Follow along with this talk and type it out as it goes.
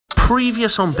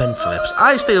previous on Ben Phillips,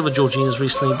 I stayed over Georgina's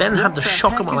recently, then had the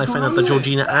shock of my life finding out that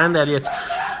Georgina and Elliot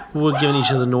were giving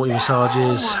each other naughty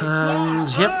massages, and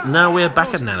yep, now we're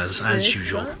back at Nana's as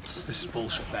usual. This is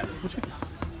bullshit, Ben.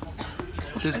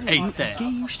 There's 8 there.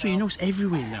 Get used to it, you know it's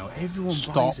everywhere now. Everyone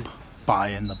buys it. Stop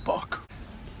buying the book.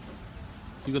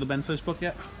 You got the Ben Phillips book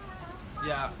yet?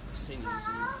 Yeah, I've seen it.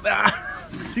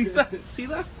 See that? See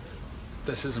that?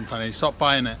 This isn't funny. Stop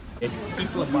buying it.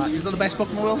 People are buying. Is that the best book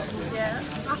in the world? Yeah.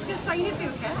 Ask her to sign your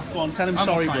book, yeah? Go on, tell him I'm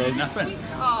sorry, not signing bro. nothing.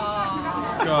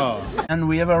 God. And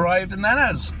we have arrived at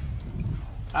Nana's.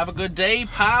 Have a good day,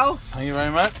 pal. Thank you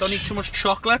very much. Don't eat too much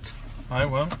chocolate. I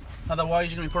won't.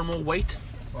 Otherwise, you're going to be putting more weight.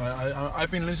 I've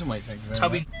been losing weight, thank you very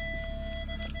much.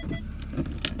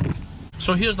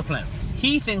 So here's the plan.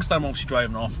 He thinks that I'm obviously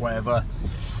driving off wherever,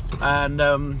 and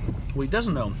well, he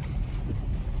doesn't know.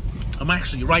 I'm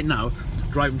actually right now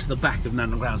driving to the back of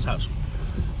Nana and Grand's house.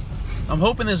 I'm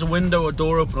hoping there's a window or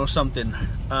door open or something.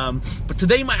 But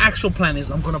today my actual plan is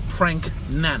I'm gonna prank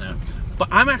Nana. But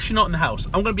I'm actually not in the house.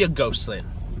 I'm gonna be a ghost then.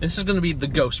 This is gonna be the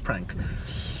ghost prank.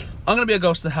 I'm gonna be a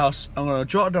ghost in the house. I'm gonna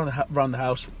jot it around the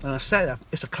house, and I set it up.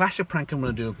 It's a classic prank I'm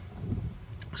gonna do.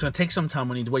 It's gonna take some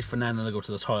time. I need to wait for Nana to go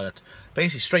to the toilet.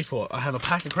 Basically, straightforward. I have a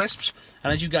pack of crisps,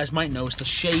 and as you guys might know, it's the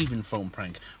shaving foam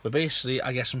prank. Where basically,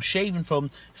 I get some shaving foam,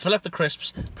 fill up the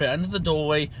crisps, put it under the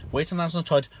doorway, wait till Nana's on the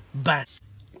toilet, bang.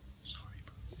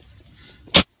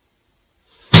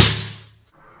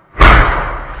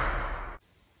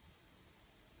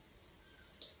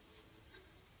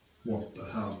 What the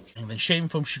hell? And then shaving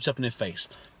foam shoots up in her face.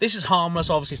 This is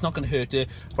harmless, obviously it's not going to hurt her,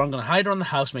 but I'm going to hide her on the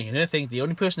house, making her think the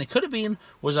only person it could have been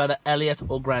was either Elliot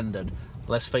or Grandad.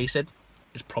 Let's face it,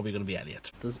 it's probably going to be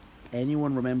Elliot. Does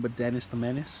anyone remember Dennis the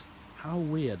Menace? How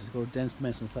weird to go Dennis the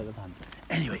Menace inside of the hand.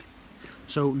 Anyway,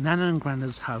 so Nana and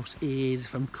Grandad's house is,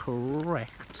 if I'm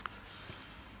correct,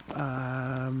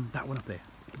 that one up there.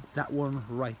 That one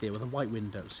right there with the white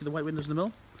windows. See the white windows in the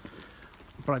middle?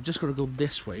 But I've just got to go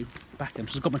this way, back in.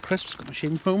 So I've got my crisps, got my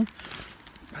shaving foam.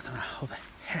 I don't know how the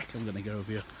heck I'm going to get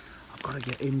over here. I've got to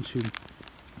get into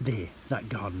there, that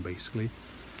garden basically.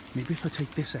 Maybe if I take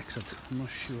this exit, I'm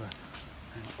not sure.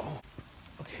 Oh,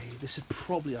 okay, this is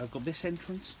probably, I've got this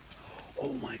entrance.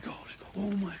 Oh my gosh,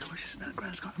 this is Nana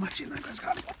Grand's garden. I'm actually in Nana Grand's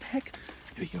garden, what the heck?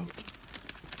 Here we go.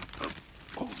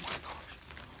 Oh my gosh,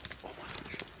 oh my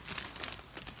gosh.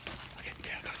 Okay,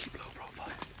 yeah, I got to keep low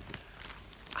profile.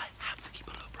 I have to keep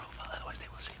a low profile, otherwise they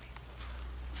will see me.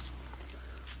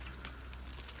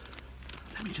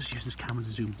 Let me just use this camera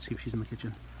to zoom and see if she's in the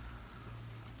kitchen.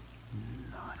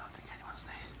 No, I don't think anyone's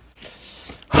there.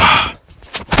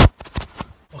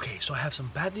 Okay, so I have some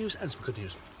bad news and some good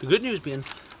news. The good news being,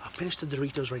 I finished the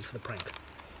Doritos ready for the prank.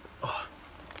 Oh,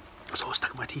 it's all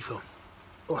stuck in my teeth though.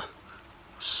 Oh,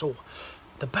 so,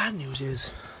 the bad news is,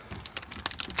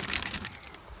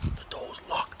 the door's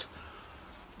locked.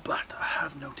 But I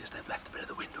have noticed they've left a bit of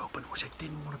the window open, which I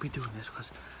didn't want to be doing this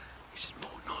because it's just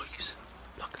more noise.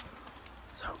 Look.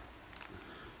 So.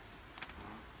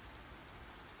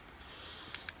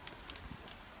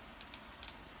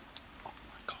 Oh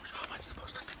my gosh, how am I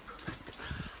supposed to think?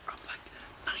 I'm like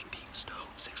 19 stone,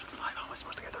 6'5". How am I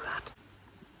supposed to get through that?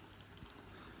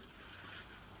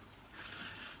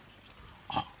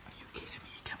 Oh, are you kidding me?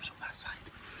 He comes from that side.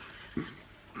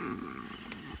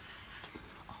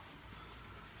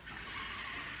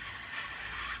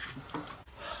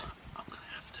 I'm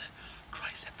gonna have to try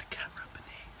set the camera up in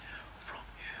there from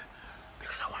here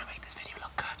because I want to make this video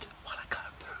look good while I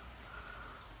cut through.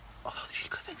 Although she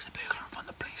could think it's a burglar and find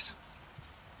the police.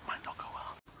 Might not go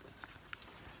well.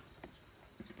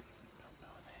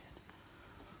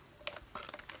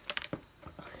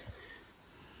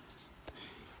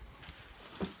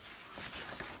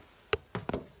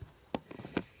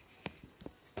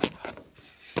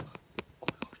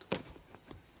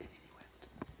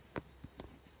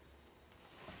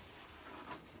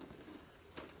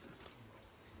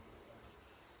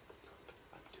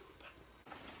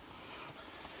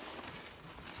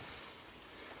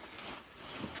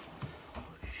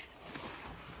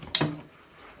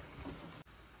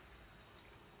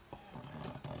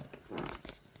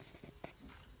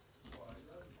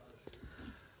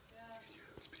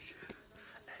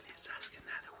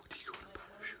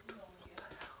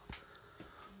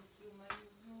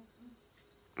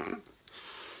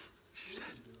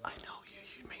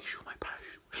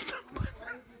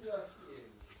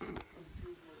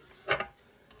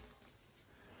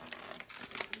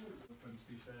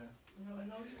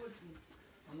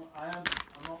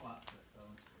 I'm not that sick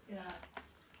though. Yeah,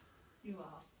 you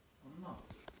are. I'm not.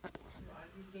 You are.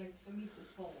 You'd like for me to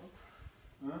fall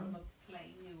Huh? from a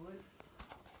plane, you would.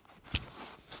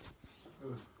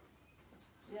 Good.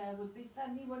 Yeah, it would be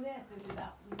funny, wouldn't it, if it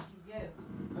happened to you?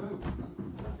 Who?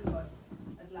 What's it called?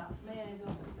 I'd laugh my head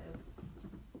off at you.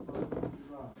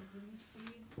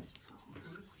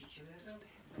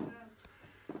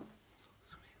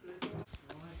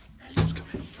 Elliot's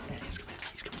coming. Elliot's coming.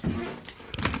 He's coming.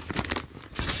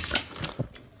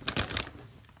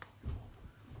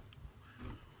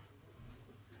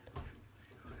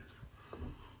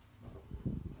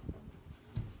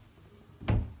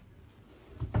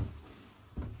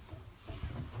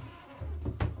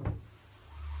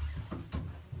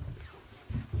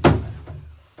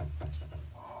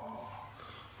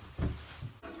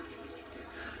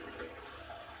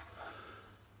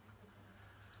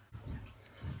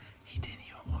 He didn't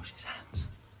even wash his hands.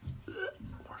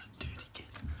 What a dirty kid.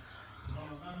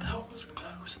 That was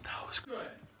close. That was good.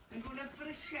 I'm going up for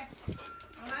a shit.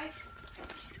 Alright?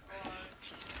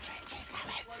 She's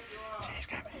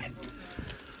coming.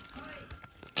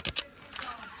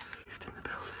 Lived in the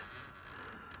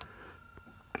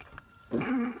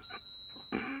building.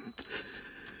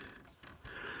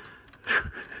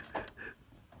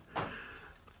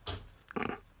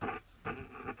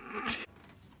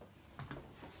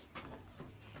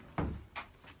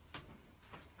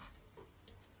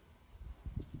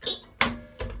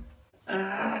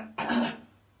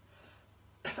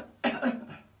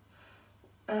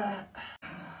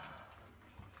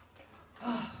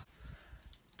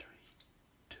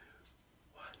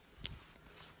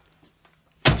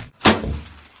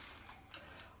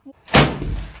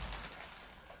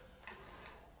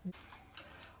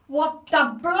 What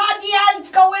the bloody hell's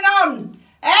going on?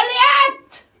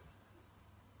 Elliot!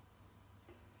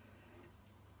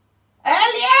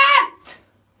 Elliot!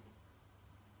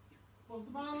 What's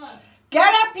the matter?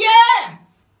 Get up here!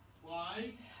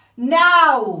 Why?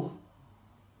 Now!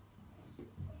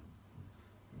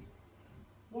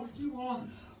 What do you want?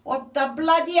 What the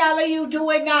bloody hell are you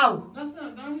doing now? Nothing,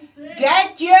 I'm downstairs.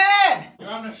 Get here! You're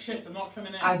having a shit, I'm not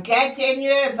coming in. And get in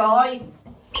here, boy.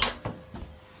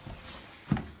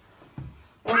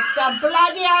 What the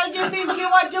bloody hell do you think you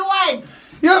are doing?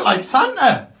 You look like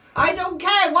Santa. I don't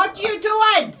care. What are you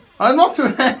doing? I'm not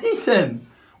doing anything.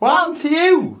 What happened to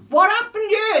you? What happened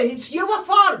to you? It's your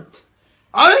fault.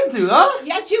 I didn't do that.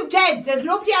 Yes, you did. There's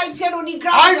nobody else here, only I've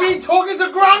Grandad. been talking to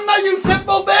Grandad, you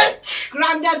simple bitch.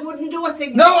 Grandad wouldn't do a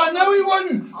thing. No, I know he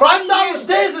wouldn't. But I'm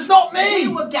downstairs, it's not me.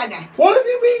 You have done it. What have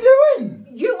you been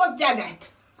doing? You have done it.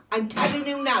 I'm telling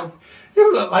you now.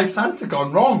 You look like Santa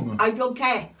gone wrong. I don't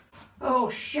care.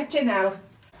 Oh, shit in hell.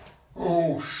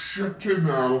 Oh, shit, you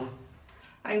know.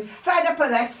 I'm fed up of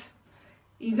this.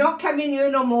 He's not coming here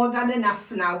no more than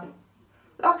enough now.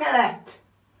 Look at it.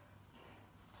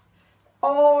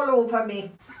 All over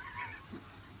me.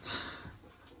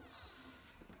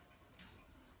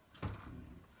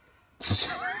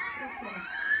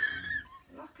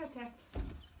 Look at it.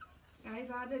 I've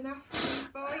had enough,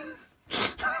 boys.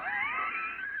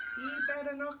 You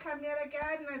better not come here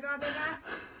again. I've had enough.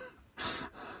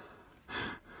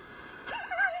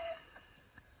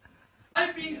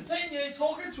 I've been sitting here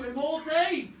talking to him all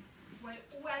day. Well,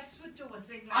 who else would do a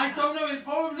thing like I that? don't know, it's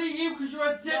probably you because you're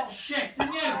a dipshit,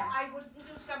 aren't you? I wouldn't do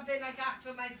something like that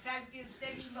to myself, you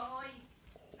silly boy.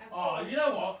 Oh, you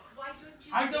know what? Why don't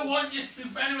you? I don't want your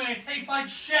soup anyway, it tastes like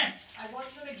shit. I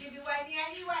wasn't going to give you any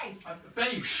anyway. I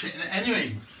bet you shit in it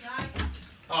anyway. Right?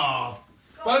 Oh,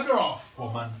 bugger off,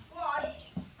 woman. Go on.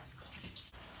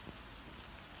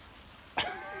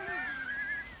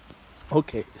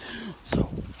 Okay, so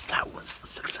that was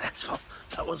successful.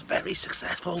 That was very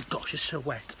successful. Gosh, it's so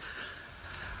wet.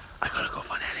 I gotta go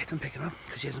find Elliot and pick him up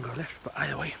because he hasn't got a lift. But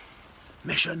either way,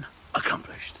 mission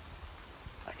accomplished.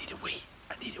 I need a wee.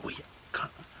 I need a wee.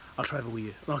 I'll try to have a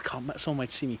wee. No, I can't. Someone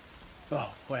might see me. Oh,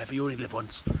 whatever. You only live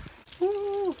once.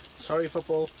 Woo. Sorry,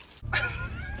 football.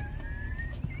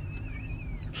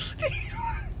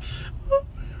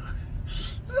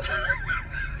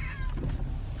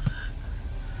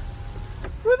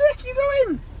 Where the heck are you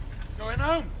going? Going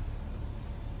home.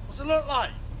 What's it look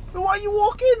like? Why are you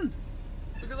walking?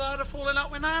 Because I had a falling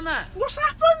out with Nana. What's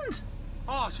happened?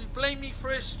 Oh, she blamed me for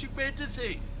her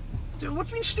stupidity. Dude, what do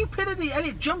you mean stupidity?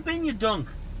 Elliot, jump in, you dunk.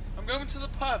 I'm going to the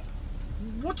pub.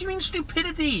 What do you mean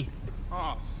stupidity?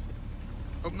 Oh,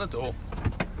 open the door.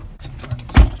 Sometimes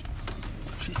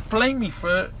she's blamed me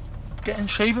for getting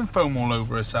shaving foam all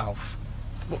over herself.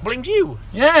 What, blamed you?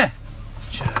 Yeah.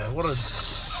 What a...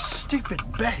 Stupid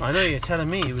bitch. I know, you're telling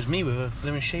me it was me with a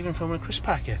lemon shaving foam and a crisp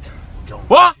packet. Don't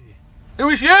What? you? It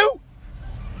was you?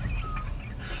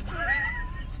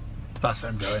 That's how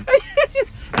I'm going.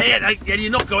 Elliot, you're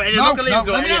not going. Elliot, No, I'm not going to let no, you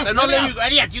go. let me Elliot, out, I'm not let me letting you go.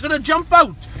 Elliot, you're going to jump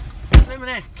out. Lemon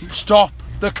heck. Stop.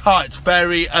 the car. It's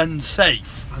very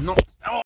unsafe. I'm not. Oh.